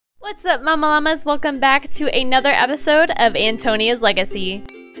What's up, Mama Llamas? Welcome back to another episode of Antonia's Legacy.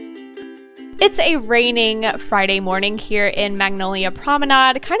 It's a raining Friday morning here in Magnolia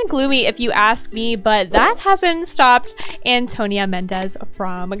Promenade. Kind of gloomy if you ask me, but that hasn't stopped Antonia Mendez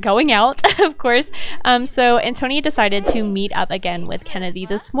from going out, of course. So Antonia decided to meet up again with Kennedy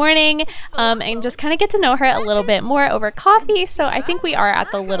this morning and just kind of get to know her a little bit more over coffee. So I think we are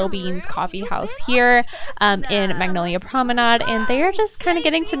at the Little Beans Coffee House here in Magnolia Promenade, and they are just kind of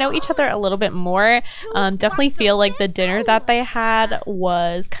getting to know each other a little bit more. Definitely feel like the dinner that they had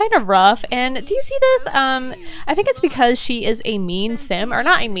was kind of rough. And do you see this? I think it's because she is a mean sim, or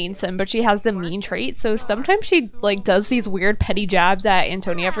not a mean sim, but she has the mean trait. So sometimes she like does these weird petty jabs at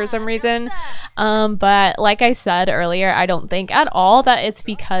Antonia for some reason. But like I said earlier, I don't think at all that it's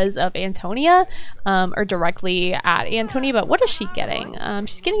because of Antonia or directly at Antonia. But what is she getting?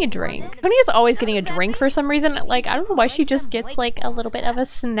 She's getting a drink. Antonia's always getting a drink for some reason. Like, I don't know why she just gets like a little bit of a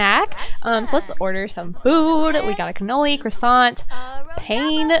snack. So let's order some food. We got a cannoli, croissant,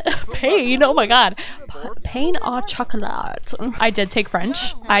 pain, oh my god, pain au chocolat. I did take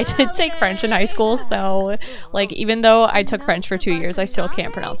French. I did take French in high school, so like even though I took French for 2 years, I still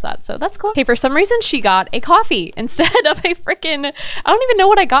can't pronounce that, so that's cool. Okay, for some reason she got a coffee instead of a freaking, I don't even know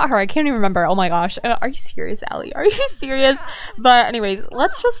what I got her. I can't even remember. Oh my gosh, are you serious, Allie? Are you serious? But anyways,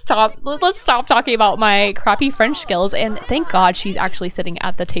 let's stop talking about my crappy French skills, and thank God she's actually sitting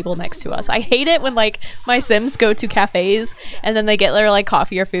at the table next to us. I hate it when like my Sims go to cafes and then they get their like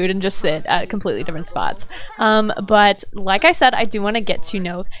coffee or food and just sit at completely different spots. But like I said, I do want to get to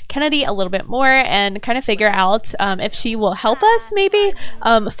know Kennedy a little bit more and kind of figure out if she will help us maybe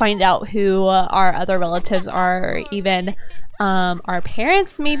find out who our other relatives are, even our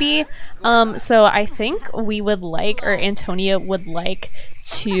parents maybe. So I think we would like, or Antonia would like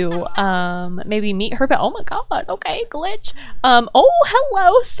to maybe meet her, but oh my god, okay, glitch. Oh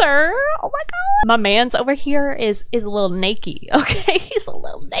hello sir, oh my god, my man's over here is a little naked. Okay, he's a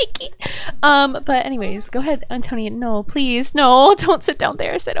little naked. But anyways, go ahead, Antonia. No, please, no, don't sit down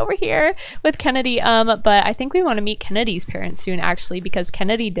there, sit over here with Kennedy. But I think we want to meet Kennedy's parents soon, actually, because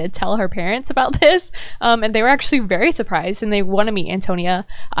Kennedy did tell her parents about this, and they were actually very surprised, and they want to meet Antonia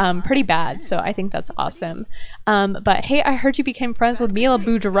pretty bad, so I think that's awesome. But hey, I heard you became friends with Mariela.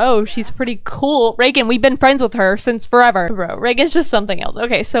 She's pretty cool. Reagan, we've been friends with her since forever. Bro, Reagan's just something else.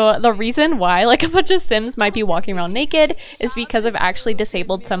 Okay, so the reason why like a bunch of Sims might be walking around naked is because I've actually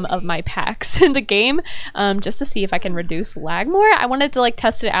disabled some of my packs in the game just to see if I can reduce lag more. I wanted to like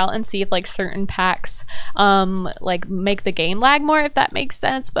test it out and see if like certain packs like make the game lag more, if that makes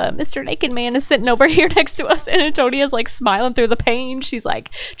sense. But Mr. Naked Man is sitting over here next to us, and Antonia's like smiling through the pain. She's like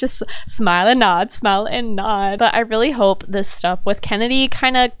just smile and nod, smile and nod. But I really hope this stuff with Kennedy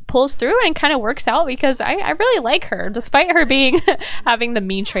kind of pulls through and kind of works out, because I really like her despite her being having the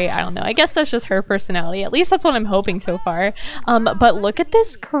mean trait. I don't know, I guess that's just her personality. At least that's what I'm hoping so far. But look at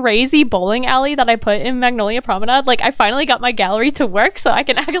this crazy bowling alley that I put in Magnolia Promenade. Like, I finally got my gallery to work, so I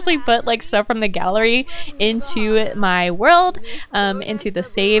can actually put like stuff from the gallery into my world, into the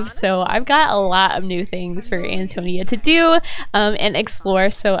save. So I've got a lot of new things for Antonia to do and explore,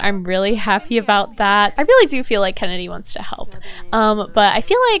 so I'm really happy about that. I really do feel like Kennedy wants to help. But I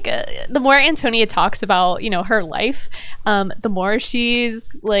feel like the more Antonia talks about, you know, her life, the more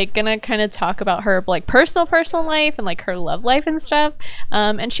she's like gonna kind of talk about her like personal life and like her love life and stuff.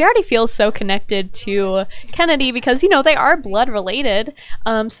 And she already feels so connected to Kennedy because, you know, they are blood related.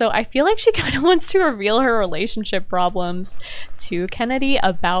 So I feel like she kind of wants to reveal her relationship problems to Kennedy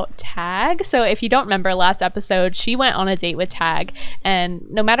about Tag. So if you don't remember last episode, she went on a date with Tag, and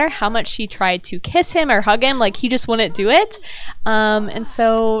no matter how much she tried to kiss him or hug him, like he just wouldn't do it. And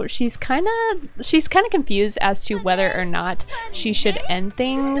so she's kind of confused as to whether or not she should end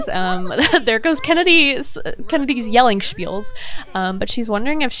things. There goes Kennedy's yelling spiels. But she's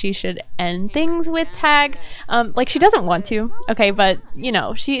wondering if she should end things with Tag. Like, she doesn't want to, okay, but you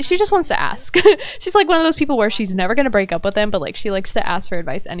know, she just wants to ask. She's like one of those people where she's never gonna break up with them, but like she likes to ask for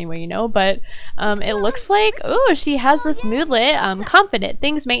advice anyway, you know. But it looks like, oh, she has this moodlet, confident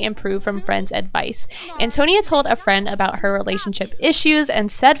things may improve from friends' advice. Antonia told a friend about her relationship issues,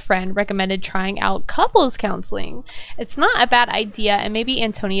 and said friend recommended trying out couples counseling. It's not a bad idea, and maybe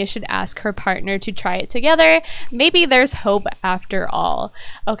Antonia should ask her partner to try it together. Maybe there's hope after all.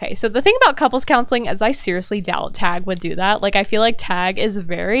 Okay, so the thing about couples counseling is I seriously doubt Tag would do that. Like, I feel like Tag is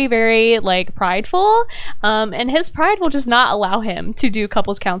very, very like prideful, and his pride will just not allow him to do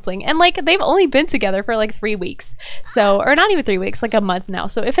couples counseling. And like, they've only been together for like 3 weeks, so, or not even 3 weeks, like a month now.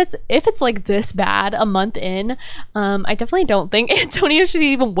 So if it's like this bad, a month month in, I definitely don't think Antonia should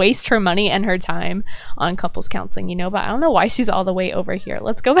even waste her money and her time on couples counseling, you know, but I don't know why she's all the way over here.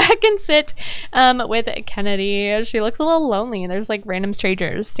 Let's go back and sit with Kennedy. She looks a little lonely and there's like random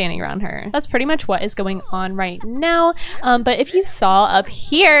strangers standing around her. That's pretty much what is going on right now. But if you saw up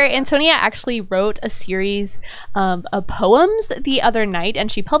here, Antonia actually wrote a series of poems the other night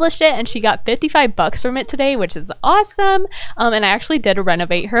and she published it and she got $55 from it today, which is awesome. And I actually did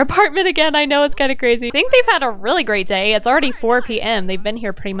renovate her apartment again. I know it's kind of crazy. I think they've had a really great day. It's already 4 p.m. They've been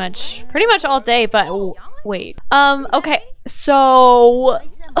here pretty much all day, but wait. Okay. So,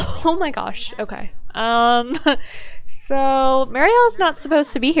 oh my gosh. Okay. So Mariela's not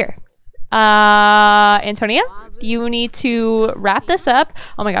supposed to be here. Antonia, you need to wrap this up.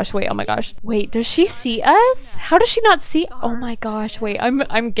 Oh my gosh, wait, oh my gosh. Wait, does she see us? How does she not see? Oh my gosh, wait,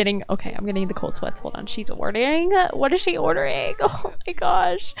 I'm getting the cold sweats. Hold on, she's ordering. What is she ordering? Oh my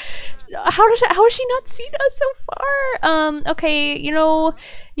gosh. How has she not seen us so far? Okay, you know,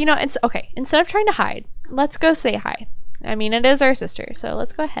 it's okay. Instead of trying to hide, let's go say hi. I mean, it is our sister, so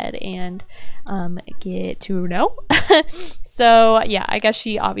let's go ahead and get to know. So yeah, I guess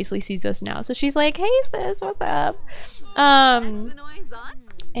she obviously sees us now. So she's like, "Hey sis, what's up?" And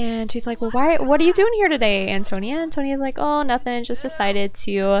she's like, "Well, what are you doing here today, Antonia?" Antonia's like, "Oh, nothing. Just decided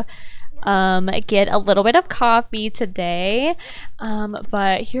to get a little bit of coffee today."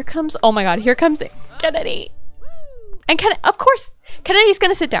 But here comes, oh my god, here comes Kennedy. And of course, Kennedy's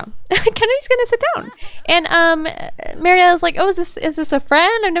gonna sit down. Kennedy's gonna sit down. And Mariela's like, "Oh, is this a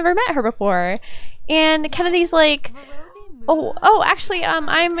friend? I've never met her before." And Kennedy's like, "Oh, actually, I'm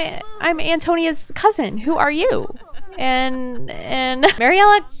Antonia's cousin. Who are you?" And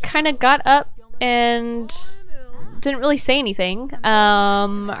Mariela kind of got up and didn't really say anything.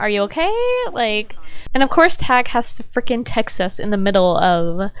 Are you okay? Like, and of course Tag has to freaking text us in the middle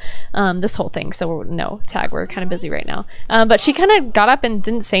of this whole thing. So no, Tag, we're kind of busy right now. But she kind of got up and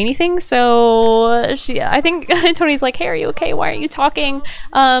didn't say anything. So I think Tony's like, "Hey, are you okay? Why aren't you talking?"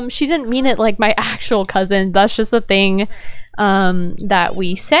 She didn't mean it like my actual cousin. That's just the thing that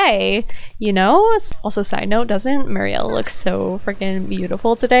we say, you know. Also, side note, doesn't Mariela look so freaking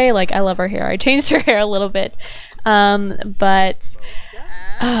beautiful today? Like, I love her hair. I changed her hair a little bit. But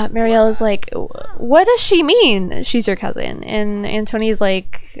Mariela's like, "What does she mean she's your cousin?" And Antonia's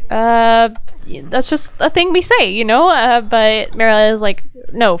like, "That's just a thing we say, you know." But Mariela's like,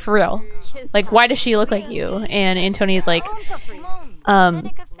 "No, for real. Like, why does she look like you?" And Antonia's like,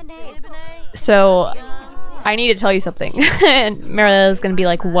 "So I need to tell you something." And Mariela's gonna be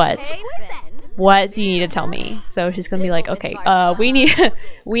like, what do you need to tell me? So she's gonna be like, "Okay, we need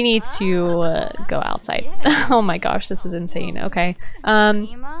to go outside." Oh my gosh, this is insane. Okay,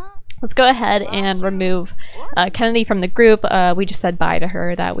 let's go ahead and remove Kennedy from the group. We just said bye to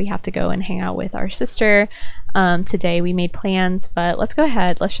her, that we have to go and hang out with our sister today. We made plans, but let's go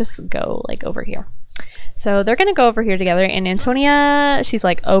ahead, let's just go like over here. So they're gonna go over here together, and Antonia, she's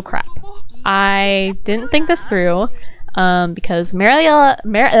like, "Oh crap, I didn't think this through." Because Mariela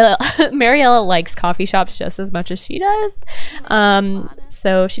likes coffee shops just as much as she does.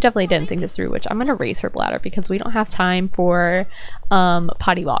 So she definitely didn't think this through, which I'm gonna raise her bladder because we don't have time for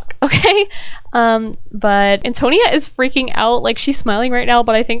potty walk, okay? But Antonia is freaking out. Like, she's smiling right now,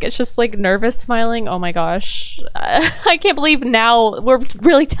 but I think it's just like nervous smiling. Oh my gosh. I can't believe now we're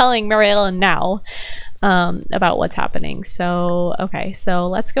really telling Mariela now about what's happening. So okay, so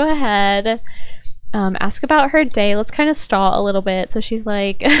let's go ahead, ask about her day. Let's kind of stall a little bit. So she's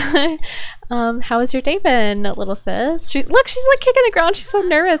like, "How has your day been, little sis?" She's like kicking the ground. She's so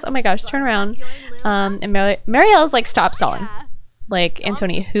nervous. Oh my gosh, turn around. And Mariela's like, "Stop stalling." Like,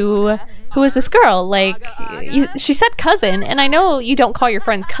 "Antonia, who is this girl? Like, she said cousin, and I know you don't call your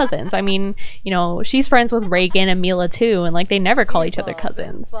friends cousins. I mean, you know, she's friends with Reagan and Mila too, and like they never call each other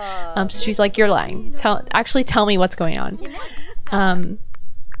cousins." So she's like, "You're lying. Actually tell me what's going on."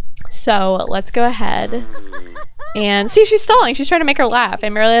 So let's go ahead and see, she's stalling. She's trying to make her laugh,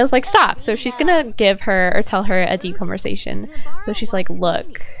 and Mariela's like, "Stop." So she's gonna give her or tell her a deep conversation. So she's like,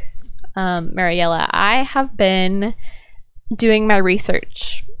 "Look, Mariela, I have been doing my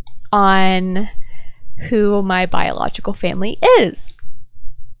research on who my biological family is.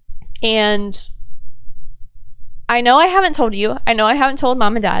 And I know I haven't told you. I know I haven't told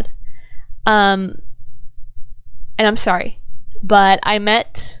mom and dad. And I'm sorry, but I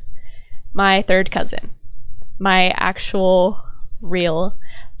met my third cousin, my actual real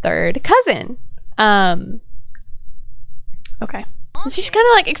third cousin." Okay. So she's kind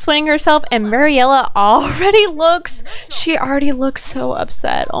of like explaining herself, and Mariela she already looks so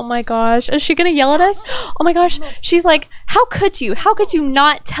upset. Oh my gosh. Is she gonna yell at us? Oh my gosh. She's like, how could you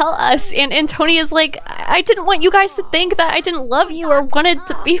not tell us? And Antonia's like, I didn't want you guys to think that I didn't love you or wanted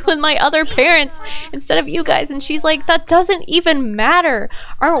to be with my other parents instead of you guys. And she's like, that doesn't even matter.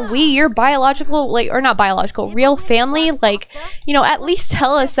 Aren't we your biological, like, or not biological, real family? Like, you know, at least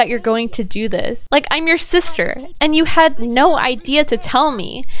tell us that you're going to do this. Like, I'm your sister and you had no idea to tell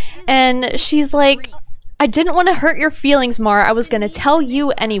me. And she's like, I didn't want to hurt your feelings, Mar. I was gonna tell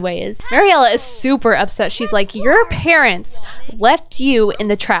you anyways. Mariela is super upset. She's like, your parents left you in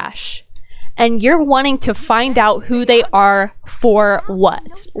the trash. And you're wanting to find out who they are for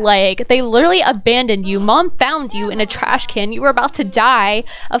what? Like, they literally abandoned you. Mom found you in a trash can. You were about to die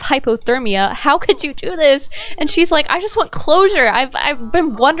of hypothermia. How could you do this? And she's like, I just want closure. I've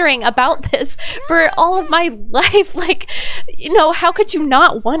been wondering about this for all of my life. Like, you know, how could you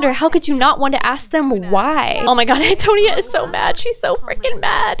not wonder? How could you not want to ask them why? Oh my god, Antonia is so mad. She's so freaking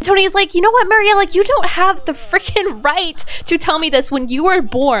mad. Antonia's like, you know what, Mariela? You don't have the freaking right to tell me this. When you were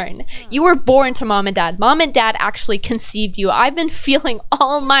born, you were born to mom and dad. Mom and dad actually conceived you. I've been feeling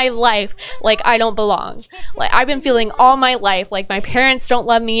all my life like I don't belong. Like, I've been feeling all my life like my parents don't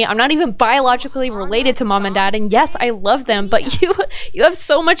love me. I'm not even biologically related to mom and dad. And yes, I love them, but you have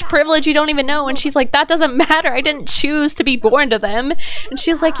so much privilege you don't even know. And she's like, that doesn't matter. I didn't choose to be born to them. And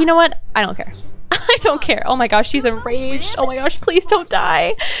she's like, you know what? I don't care. I don't care. Oh my gosh, she's enraged. Oh my gosh, please don't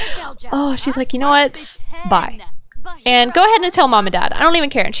die. Oh, she's like, you know what? Bye. And go ahead and tell mom and dad. I don't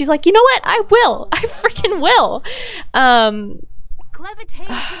even care. And she's like, you know what? I will. I freaking will.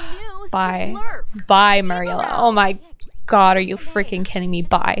 Bye. Bye, Mariela. Oh my god, are you freaking kidding me?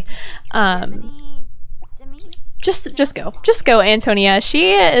 Bye. Just go. Just go, Antonia.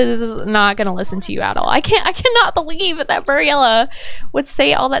 She is not gonna listen to you at all. I cannot believe that Mariela would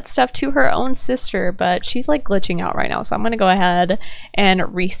say all that stuff to her own sister, but she's like glitching out right now, so I'm gonna go ahead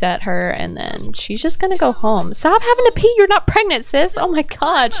and reset her, and then she's just gonna go home. Stop having to pee. You're not pregnant, sis. Oh my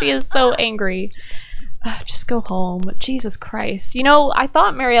god, she is so angry. Just go home. Jesus Christ. You know, I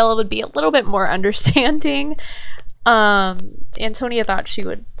thought Mariela would be a little bit more understanding. Antonia thought she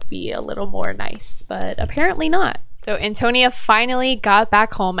would be a little more nice, but apparently not. So Antonia finally got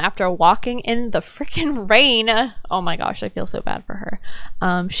back home after walking in the freaking rain. Oh my gosh, I feel so bad for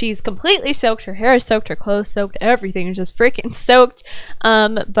her. She's completely soaked. Her hair is soaked, her clothes soaked, everything is just freaking soaked.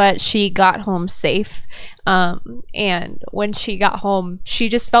 But she got home safe. And when she got home, she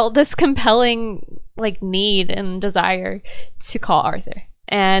just felt this compelling like need and desire to call Arthur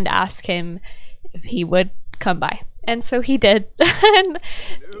and ask him if he would come by. And so he did. And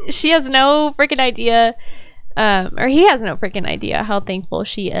she has no freaking idea, or he has no freaking idea how thankful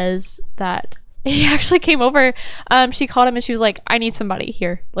she is that he actually came over. She called him and she was like, I need somebody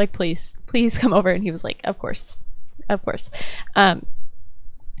here. Like, please come over. And he was like, of course.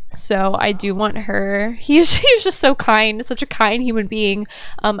 So I do want her, he's just so kind, such a kind human being.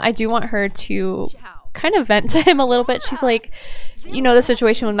 I do want her to kind of vent to him a little bit. She's like, you know, the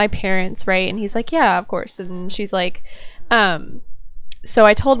situation with my parents, right? And he's like, yeah, of course. And she's like, so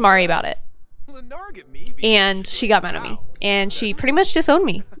I told Mari about it, and she got mad at me, and she pretty much disowned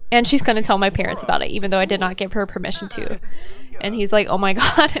me, and she's gonna tell my parents about it, even though I did not give her permission to. And he's like, oh my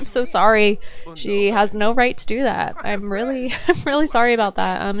god, I'm so sorry. She has no right to do that. I'm really sorry about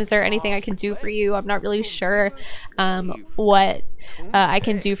that. Is there anything I can do for you? I'm not really sure what I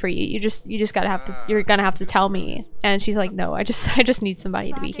can do for you. You're gonna have to tell me. And she's like, no, I just need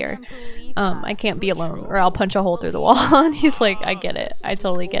somebody to be here. I can't be alone or I'll punch a hole through the wall. And he's like, I get it. I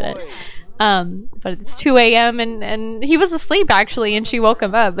totally get it. But it's 2 a.m. and he was asleep actually, and she woke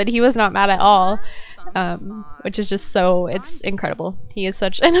him up, but he was not mad at all. Which is just so, it's incredible. He is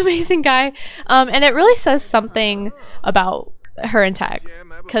such an amazing guy. And it really says something about her and Tag,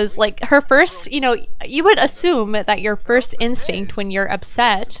 because like her first, you know, you would assume that your first instinct when you're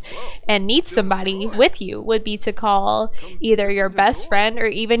upset and need somebody with you would be to call either your best friend or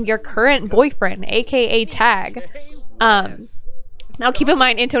even your current boyfriend, aka Tag. Now keep in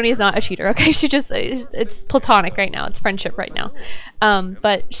mind, Antonia is not a cheater, okay? She just, it's platonic right now. It's friendship right now.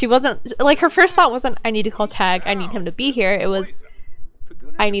 But she wasn't, like, her first thought wasn't, I need to call Tag, I need him to be here. It was,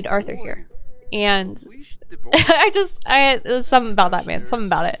 I need Arthur here. And there's something about that, man. Something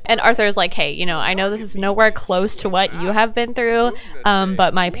about it. And Arthur's like, hey, you know, I know this is nowhere close to what you have been through,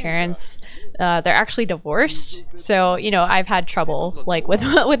 but my parents they're actually divorced. So, you know, I've had trouble like with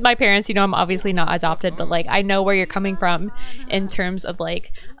my parents. You know, I'm obviously not adopted, but like I know where you're coming from in terms of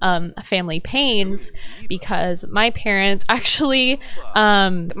like family pains, because my parents actually,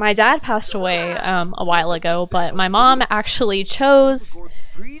 my dad passed away a while ago, but my mom actually chose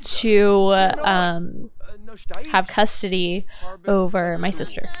to have custody over my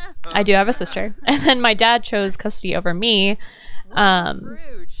sister. I do have a sister, and then my dad chose custody over me.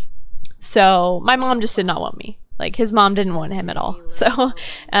 So my mom just did not want me. Like, his mom didn't want him at all. So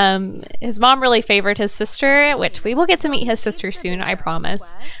his mom really favored his sister, which we will get to meet his sister soon, I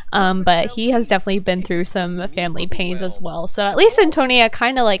promise. But he has definitely been through some family pains as well. So at least Antonia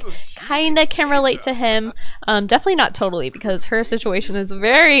kind of can relate to him. Definitely not totally, because her situation is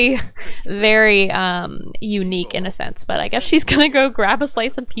very, very unique in a sense. But I guess she's gonna go grab a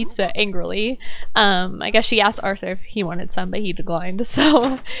slice of pizza angrily. I guess she asked Arthur if he wanted some, but he declined.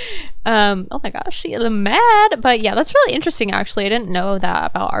 So oh my gosh, she is mad. But yeah, that's really interesting actually. I didn't know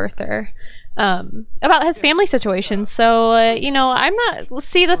that about Arthur, about his family situation. So you know, I'm not,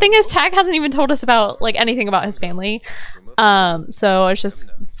 see, the thing is, Tag hasn't even told us about like anything about his family. So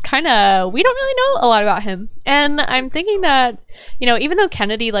it's kind of, we don't really know a lot about him. And I'm thinking that, you know, even though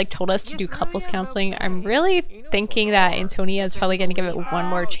Kennedy like told us to do couples counseling, I'm really thinking that Antonia is probably going to give it one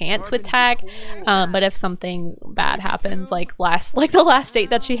more chance with Tag. But if something bad happens, like the last date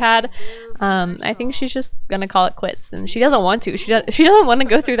that she had, I think she's just gonna call it quits. And she doesn't want to. She doesn't want to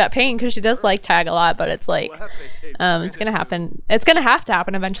go through that pain, because she does like Tag a lot. But it's like, it's gonna happen. It's gonna have to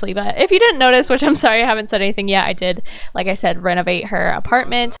happen eventually. But if you didn't notice, which I'm sorry I haven't said anything yet, I did, like I said, renovate her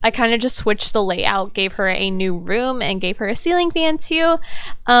apartment. I kind of just switched the layout, gave her a new room, and gave her a ceiling fan too.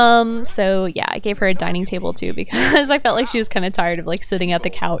 So yeah, I gave her a dining table too, because I felt like she was kind of tired of like sitting at the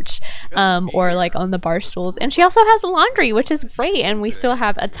couch or like on the bar stools. And she also has laundry, which is great, and we still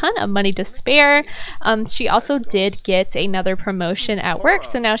have a ton of money to spare. She also did get another promotion at work,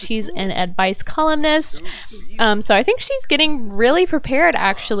 so now she's an advice columnist. So I think she's getting really prepared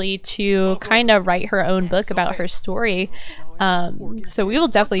actually to kind of write her own book about her story. So we will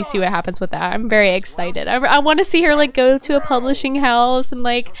definitely see what happens with that. I'm very excited. I want to see her like go to a publishing house and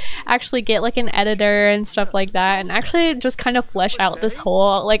like actually get like an editor and stuff like that, and actually just kind of flesh out this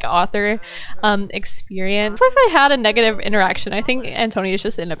whole like author experience. If I had a negative interaction, I think Antonia is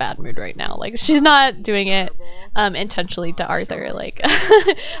just in a bad mood right now. Like, she's not doing it intentionally to Arthur, like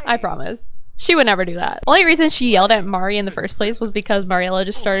I promise. She would never do that. The only reason she yelled at Mari in the first place was because Mariela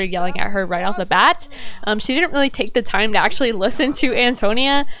just started yelling at her right off the bat. She didn't really take the time to actually listen to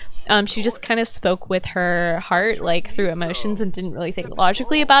Antonia. She just kind of spoke with her heart, like through emotions, and didn't really think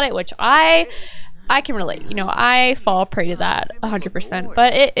logically about it, which I can relate. You know, I fall prey to that 100%.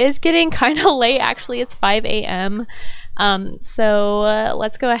 But it is getting kind of late actually. It's 5 a.m. So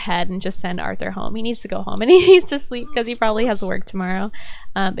let's go ahead and just send Arthur home. He needs to go home and he needs to sleep because he probably has work tomorrow.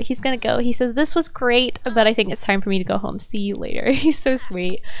 But he's gonna go. He says, "This was great, but I think it's time for me to go home. See you later." He's so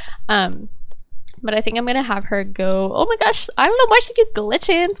sweet. But I think I'm gonna have her go. Oh my gosh, I don't know why she keeps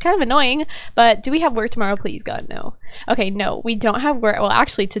glitching. It's kind of annoying. But do we have work tomorrow? Please, God, no. Okay, no, we don't have work. Well,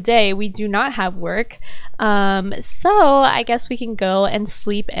 actually, today we do not have work. So I guess we can go and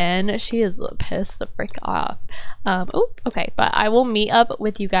sleep in. She is pissed the frick off. Okay, but I will meet up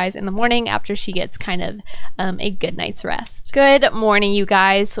with you guys in the morning after she gets kind of a good night's rest. Good morning, you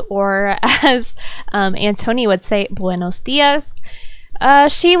guys, or as Antonia would say, buenos dias.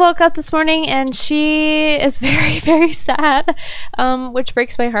 She woke up this morning and she is very, very sad, which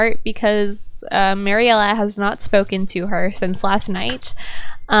breaks my heart because Mariela has not spoken to her since last night.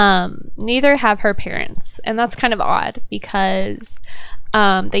 Neither have her parents, and that's kind of odd because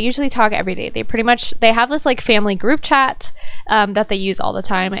they usually talk every day. They have this like family group chat that they use all the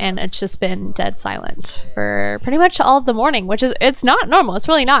time, and it's just been dead silent for pretty much all of the morning, which is, it's not normal. It's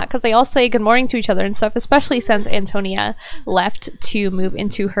really not, because they all say good morning to each other and stuff, especially since Antonia left to move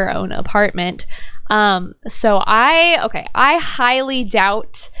into her own apartment. So I highly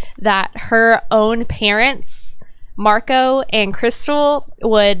doubt that her own parents, Marco and Crystal,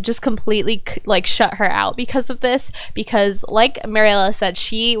 would just completely like shut her out because of this, because like Mariela said,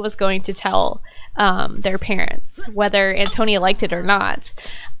 she was going to tell their parents whether Antonia liked it or not.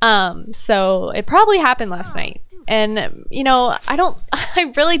 So it probably happened last night, and you know,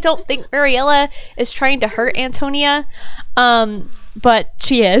 I really don't think Mariela is trying to hurt Antonia, but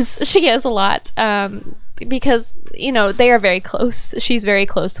she is a lot, because you know, they are very close. She's very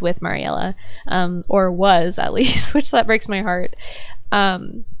close with Mariela, or was at least, which that breaks my heart.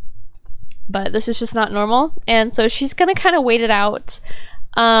 But this is just not normal, and so she's gonna kind of wait it out.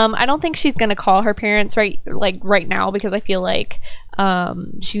 I don't think she's gonna call her parents right now, because I feel like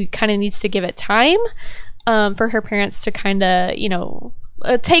She kind of needs to give it time for her parents to kind of, you know,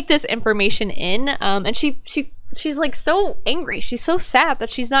 take this information in. And she's like so angry. She's so sad that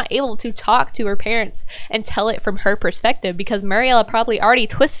she's not able to talk to her parents and tell it from her perspective, because Mariela probably already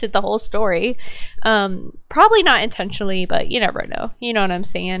twisted the whole story. Probably not intentionally, but you never know. You know what I'm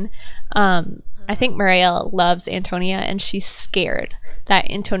saying? I think Mariela loves Antonia, and she's scared that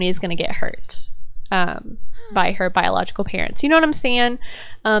Antonia is going to get hurt by her biological parents. You know what I'm saying?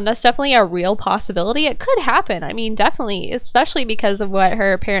 That's definitely a real possibility. It could happen. I mean, definitely, especially because of what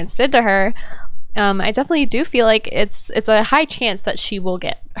her parents did to her. I definitely do feel like it's a high chance that she will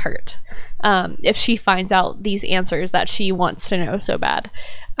get hurt if she finds out these answers that she wants to know so bad.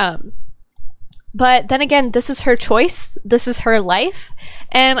 But then again, this is her choice. This is her life,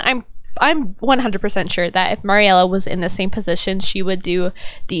 and I'm 100% sure that if Mariela was in the same position, she would do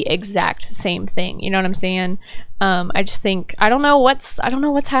the exact same thing. You know what I'm saying? I just think I don't know what's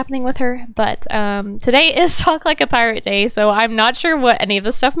happening with her, but today is Talk Like a Pirate Day, so I'm not sure what any of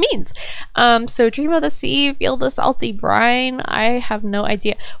this stuff means. So dream of the sea, feel the salty brine. I have no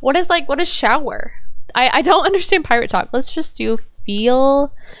idea. What is shower? I don't understand pirate talk. Let's just do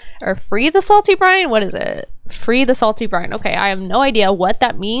feel or free the salty brine. What is it? Free the salty brine. Okay, I have no idea what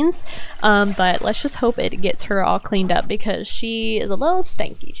that means, but let's just hope it gets her all cleaned up, because she is a little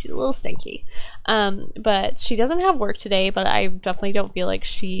stinky. She's a little stinky. But she doesn't have work today, but I definitely don't feel like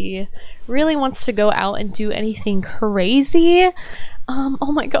she really wants to go out and do anything crazy.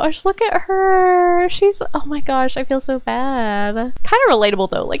 Oh my gosh, look at her. Oh my gosh, I feel so bad. Kind of relatable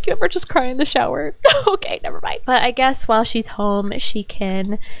though, like you ever just cry in the shower. Okay, never mind. But I guess while she's home, she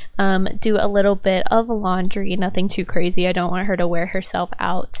can do a little bit of laundry, nothing too crazy. I don't want her to wear herself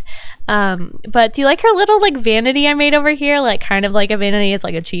out. But do you like her little like vanity I made over here? Like kind of like a vanity. It's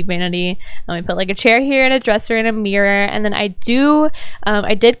like a cheap vanity. We put like a chair here and a dresser and a mirror, and then I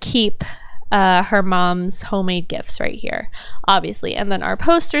did keep her mom's homemade gifts right here, obviously, and then our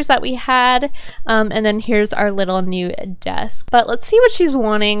posters that we had, and then here's our little new desk. But let's see what she's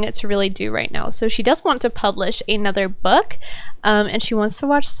wanting to really do right now. So she does want to publish another book, and she wants to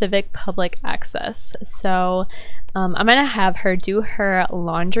watch Civic Public Access. So I'm gonna have her do her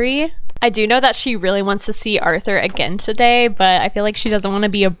laundry. I do know that she really wants to see Arthur again today, but I feel like she doesn't want to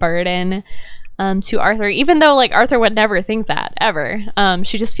be a burden to Arthur, even though like Arthur would never think that ever.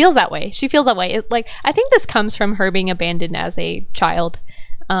 She just feels that way. She feels that way. Like I think this comes from her being abandoned as a child.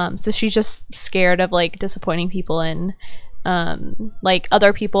 So she's just scared of like disappointing people and like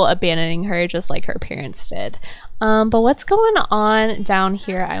other people abandoning her just like her parents did. But what's going on down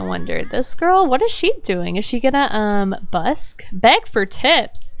here, I wonder? This girl, what is she doing? Is she gonna beg for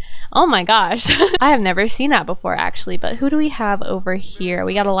tips? Oh my gosh. I have never seen that before actually, but who do we have over here?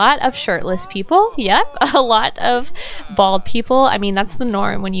 We got a lot of shirtless people. Yep, a lot of bald people. I mean, that's the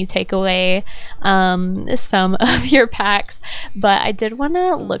norm when you take away some of your packs, but I did want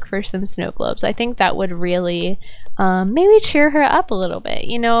to look for some snow globes. I think that would really maybe cheer her up a little bit.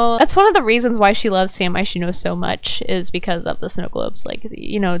 You know, that's one of the reasons why she loves San Myshuno so much, is because of the snow globes. Like,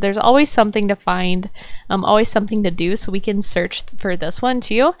 you know, there's always something to find, always something to do, so we can search for this one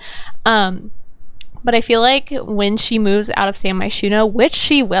too. But I feel like when she moves out of San Myshuno, which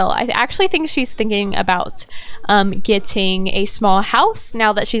she will, I actually think she's thinking about getting a small house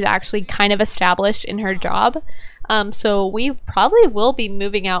now that she's actually kind of established in her job. So we probably will be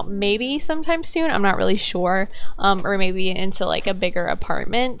moving out maybe sometime soon. I'm not really sure. Or maybe into like a bigger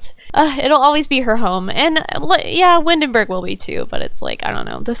apartment. It'll always be her home. And yeah, Windenburg will be too. But it's like, I don't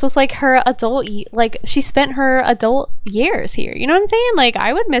know. This was like her adult, like she spent her adult years here. You know what I'm saying? Like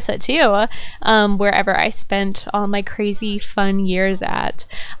I would miss it too. Wherever I spent all my crazy fun years at.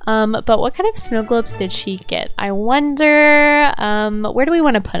 But what kind of snow globes did she get? I wonder, where do we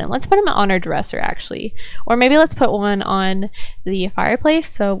want to put them? Let's put them on her dresser actually. Or maybe let's put one on the fireplace.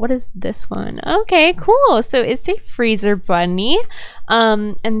 So what is this one? Okay, cool. So it's a freezer bunny.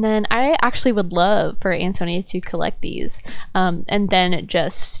 And then I actually would love for Antonia to collect these. And then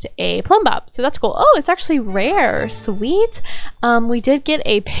just a plum bob. So that's cool. Oh, it's actually rare. Sweet. We did get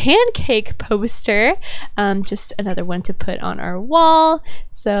a pancake poster. Just another one to put on our wall.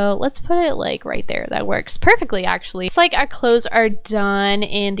 So let's put it like right there. That works perfectly actually. It's like our clothes are done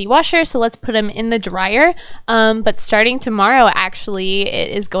in the washer, so let's put them in the dryer. But starting tomorrow actually,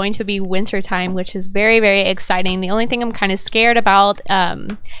 it is going to be winter time, which is very, very exciting. The only thing I'm kind of scared about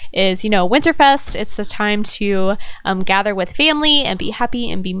is, you know, Winterfest. It's the time to gather with family and be happy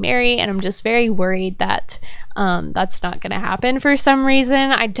and be merry, and I'm just very worried that that's not gonna happen for some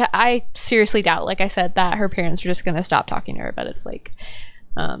reason. I seriously doubt, like I said, that her parents are just gonna stop talking to her, but it's like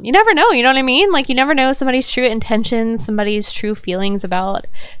You never know, you know what I mean? Like, you never know somebody's true intentions, somebody's true feelings about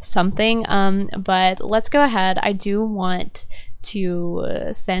something. But let's go ahead. I do want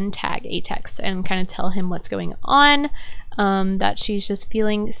to send Tag a text and kind of tell him what's going on, that she's just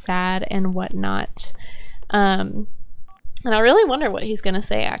feeling sad and whatnot. And I really wonder what he's gonna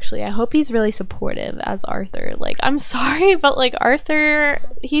say, actually. I hope he's really supportive as Arthur. Like, I'm sorry, but like, Arthur,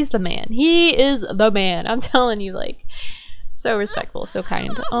 he's the man. He is the man. I'm telling you, like, so respectful, so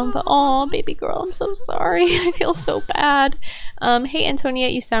kind. But oh, baby girl, I'm so sorry. I feel so bad. Hey Antonia,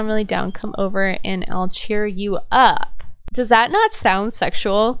 you sound really down. Come over and I'll cheer you up. Does that not sound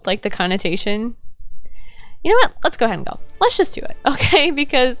sexual? Like the connotation? You know what? Let's go ahead and go. Let's just do it, okay?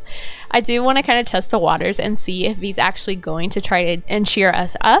 Because I do want to kind of test the waters and see if he's actually going to try to and cheer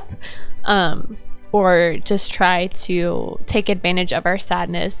us up, or just try to take advantage of our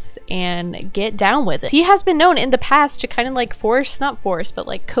sadness and get down with it. He has been known in the past to kind of like not force, but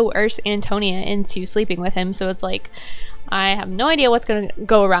like coerce Antonia into sleeping with him. So it's like, I have no idea what's gonna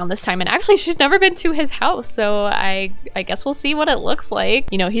go around this time. And actually, she's never been to his house, so I guess we'll see what it looks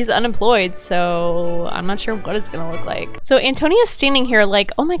like. You know, he's unemployed, so I'm not sure what it's gonna look like. So Antonia's standing here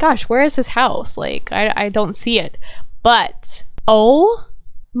like, oh my gosh, where is his house? Like, I don't see it. But oh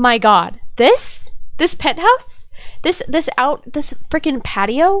my god, this penthouse, this freaking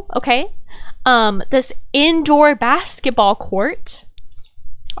patio, okay? This indoor basketball court.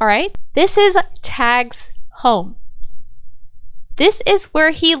 All right, this is Tag's home. This is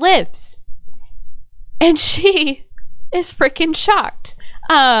where he lives. And she is freaking shocked.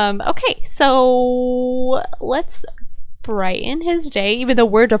 Okay, so let's brighten his day, even though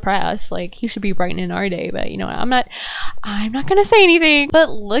we're depressed. Like, he should be brightening our day, but you know what, I'm not gonna say anything. But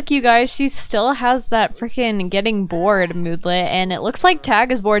look, you guys, she still has that freaking getting bored moodlet, and it looks like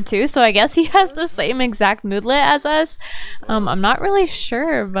Tag is bored too, so I guess he has the same exact moodlet as us. I'm not really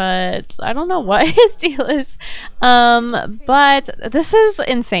sure, but I don't know what his deal is. But this is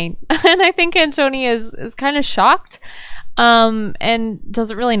insane. And I think Antonia is kind of shocked, and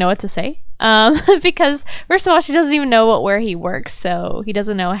doesn't really know what to say. Because first of all, she doesn't even know where he works, so he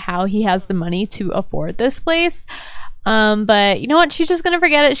doesn't know how he has the money to afford this place. But you know what, she's just gonna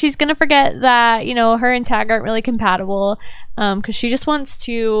forget it. She's gonna forget that, you know, her and Tag aren't really compatible, because she just wants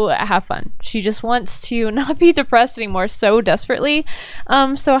to have fun. She just wants to not be depressed anymore so desperately.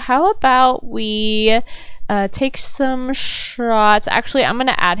 So how about we take some shots. Actually, I'm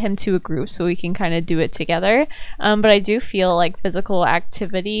gonna add him to a group so we can kind of do it together. But I do feel like physical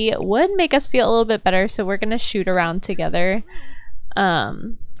activity would make us feel a little bit better, so we're gonna shoot around together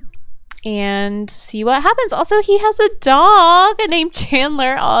and see what happens. Also, he has a dog named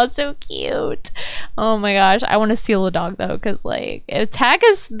Chandler. Oh, it's so cute. Oh my gosh, I want to steal the dog though, because like, if Tag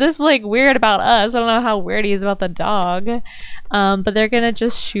is this like weird about us, I don't know how weird he is about the dog. But they're gonna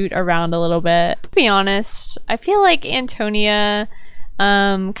just shoot around a little bit. To be honest, I feel like Antonia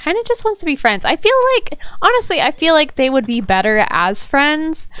kind of just wants to be friends. I feel like, honestly, I feel like they would be better as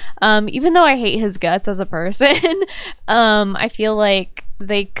friends. Even though I hate his guts as a person, I feel like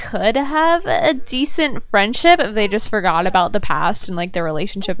they could have a decent friendship if they just forgot about the past and like their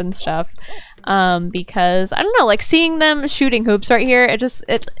relationship and stuff. Because I don't know, like seeing them shooting hoops right here,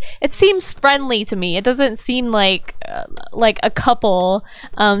 it seems friendly to me. It doesn't seem like a couple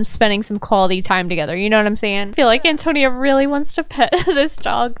spending some quality time together, you know what I'm saying? I feel like Antonia really wants to pet this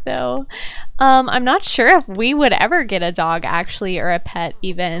dog though. I'm not sure if we would ever get a dog actually, or a pet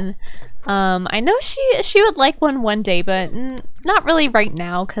even. I know she would like one day, but not really right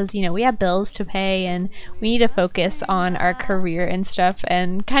now, because you know, we have bills to pay and we need to focus on our career and stuff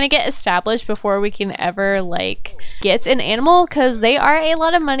and kind of get established before we can ever like get an animal, because they are a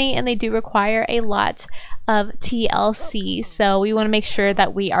lot of money and they do require a lot of TLC, so we want to make sure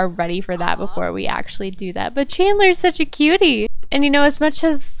that we are ready for that before we actually do that. But Chandler's such a cutie, and you know, as much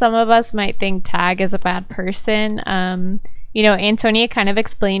as some of us might think Tag is a bad person, you know, Antonia kind of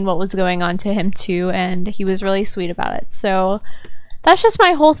explained what was going on to him too, and he was really sweet about it. So that's just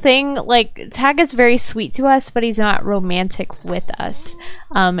my whole thing. Like, Tag is very sweet to us, but he's not romantic with us.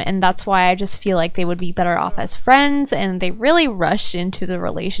 And that's why I just feel like they would be better off as friends, and they really rushed into the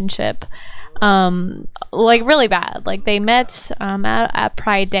relationship. Like really bad. Like, they met at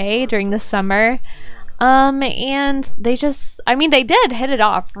Pride Day during the summer. And they just, I mean, they did hit it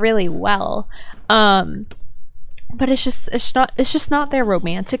off really well. But it's just not there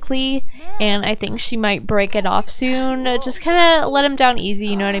romantically, and I think she might break it off soon. Just kind of let him down easy,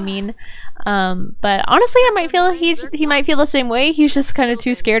 you know what I mean? But honestly, I might feel he might feel the same way. He's just kind of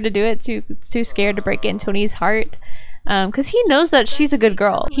too scared to do it, too scared to break Antonia's heart. because he knows that she's a good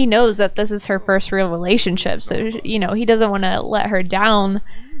girl. He knows that this is her first real relationship, so you know, he doesn't want to let her down.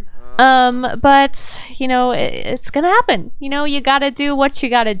 But you know, it's gonna happen. You know, you gotta do what you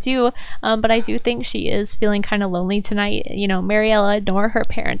gotta do. But I do think she is feeling kind of lonely tonight. You know, Mariela nor her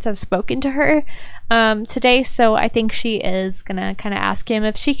parents have spoken to her today, so I think she is gonna kind of ask him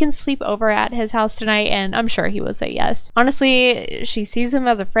if she can sleep over at his house tonight, and I'm sure he will say yes. Honestly, she sees him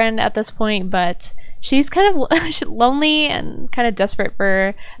as a friend at this point, but she's kind of lonely and kind of desperate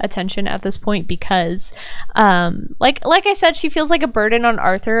for attention at this point because like I said, she feels like a burden on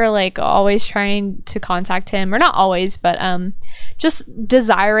Arthur, like always trying to contact him, or not always, but just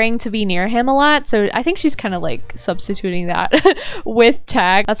desiring to be near him a lot. So I think she's kind of like substituting that with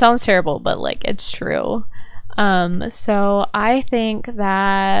tag. That sounds terrible, but like it's true. So I think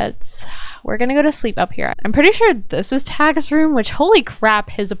that we're gonna go to sleep up here. I'm pretty sure this is Tag's room, which holy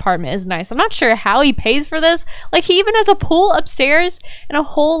crap, his apartment is nice. I'm not sure how he pays for this. Like, he even has a pool upstairs and a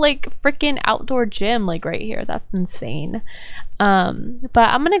whole like freaking outdoor gym like right here. That's insane. But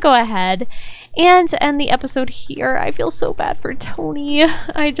I'm gonna go ahead and end the episode here. I feel so bad for Tony.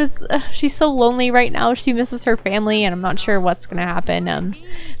 She's so lonely right now. She misses her family, and I'm not sure what's gonna happen.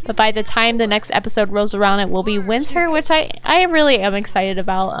 But by the time the next episode rolls around, it will be winter, which I really am excited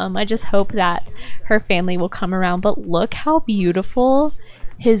about. I just hope that her family will come around. But look how beautiful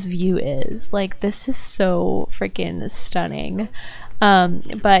his view is. Like, this is so freaking stunning.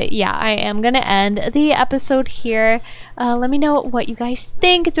 But yeah, I am gonna end the episode here. Let me know what you guys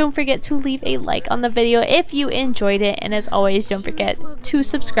think. Don't forget to leave a like on the video if you enjoyed it, and as always, don't forget to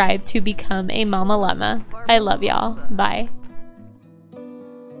subscribe to become a mama llama. I love y'all. Bye.